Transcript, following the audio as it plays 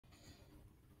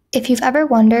If you've ever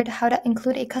wondered how to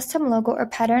include a custom logo or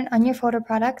pattern on your photo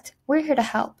product, we're here to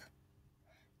help.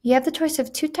 You have the choice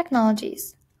of two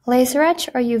technologies, laser etch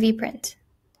or UV print.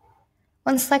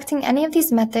 When selecting any of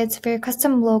these methods for your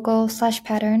custom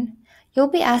logo/pattern, you'll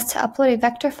be asked to upload a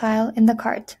vector file in the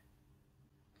cart.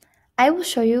 I will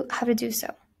show you how to do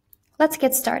so. Let's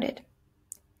get started.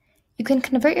 You can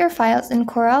convert your files in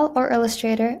Corel or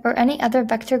Illustrator or any other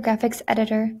vector graphics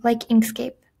editor like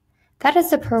Inkscape. That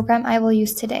is the program I will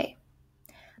use today.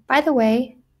 By the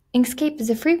way, Inkscape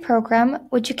is a free program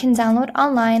which you can download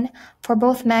online for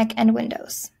both Mac and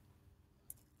Windows.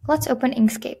 Let's open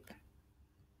Inkscape.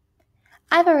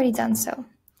 I've already done so.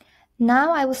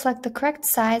 Now I will select the correct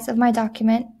size of my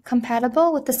document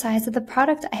compatible with the size of the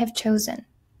product I have chosen.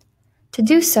 To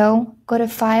do so, go to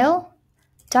File,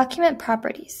 Document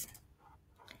Properties.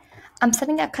 I'm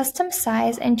setting a custom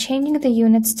size and changing the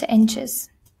units to inches.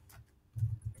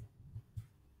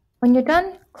 When you're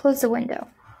done, close the window.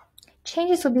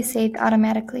 Changes will be saved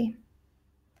automatically.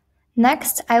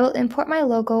 Next, I will import my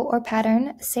logo or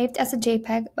pattern saved as a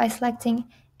JPEG by selecting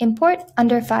Import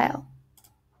under File.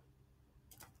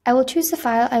 I will choose the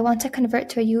file I want to convert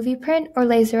to a UV print or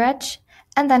laser etch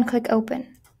and then click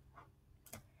Open.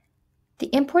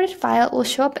 The imported file will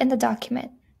show up in the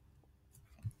document.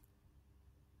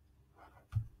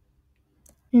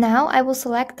 Now I will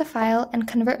select the file and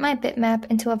convert my bitmap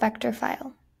into a vector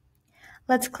file.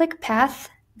 Let's click Path,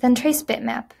 then trace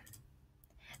bitmap.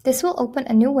 This will open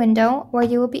a new window where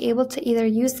you will be able to either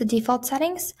use the default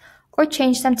settings or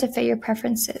change them to fit your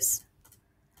preferences.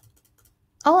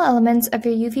 All elements of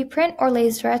your UV print or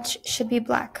laser etch should be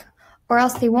black, or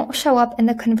else they won't show up in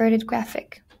the converted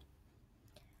graphic.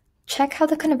 Check how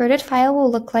the converted file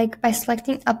will look like by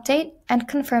selecting Update and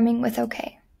confirming with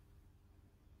OK.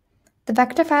 The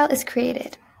vector file is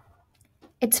created.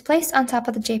 It's placed on top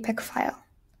of the JPEG file.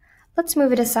 Let's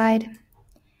move it aside.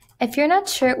 If you're not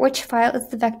sure which file is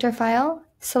the vector file,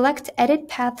 select Edit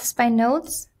Paths by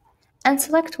Nodes and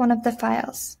select one of the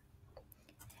files.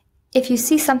 If you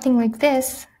see something like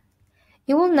this,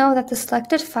 you will know that the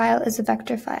selected file is a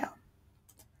vector file.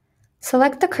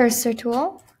 Select the cursor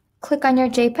tool, click on your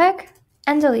JPEG,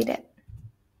 and delete it.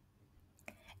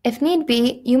 If need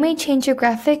be, you may change your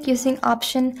graphic using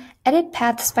option Edit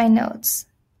Paths by Nodes.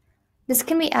 This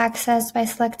can be accessed by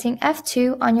selecting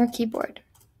F2 on your keyboard.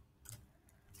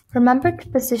 Remember to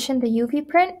position the UV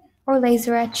print or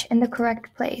laser etch in the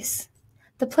correct place,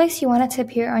 the place you want it to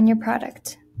appear on your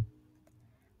product.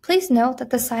 Please note that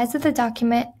the size of the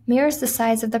document mirrors the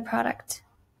size of the product.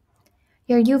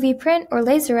 Your UV print or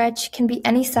laser etch can be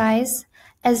any size,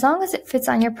 as long as it fits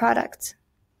on your product.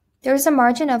 There is a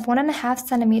margin of 1.5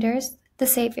 centimeters, the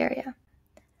save area.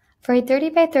 For a 30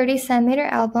 by 30 centimeter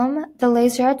album, the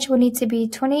laser etch will need to be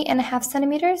 28.5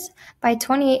 centimeters by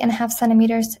 28.5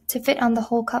 centimeters to fit on the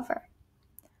whole cover.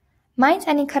 Mind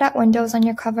any cutout windows on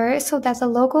your cover so that the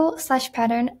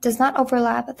logo/pattern does not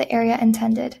overlap the area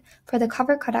intended for the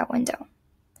cover cutout window.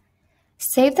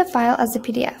 Save the file as a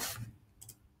PDF.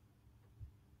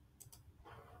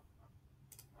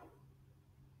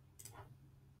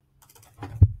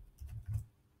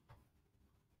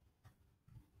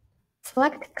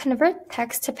 Select Convert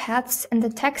Text to Paths in the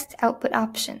Text Output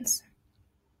options.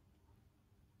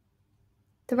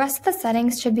 The rest of the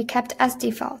settings should be kept as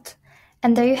default,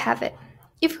 and there you have it.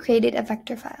 You've created a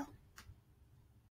vector file.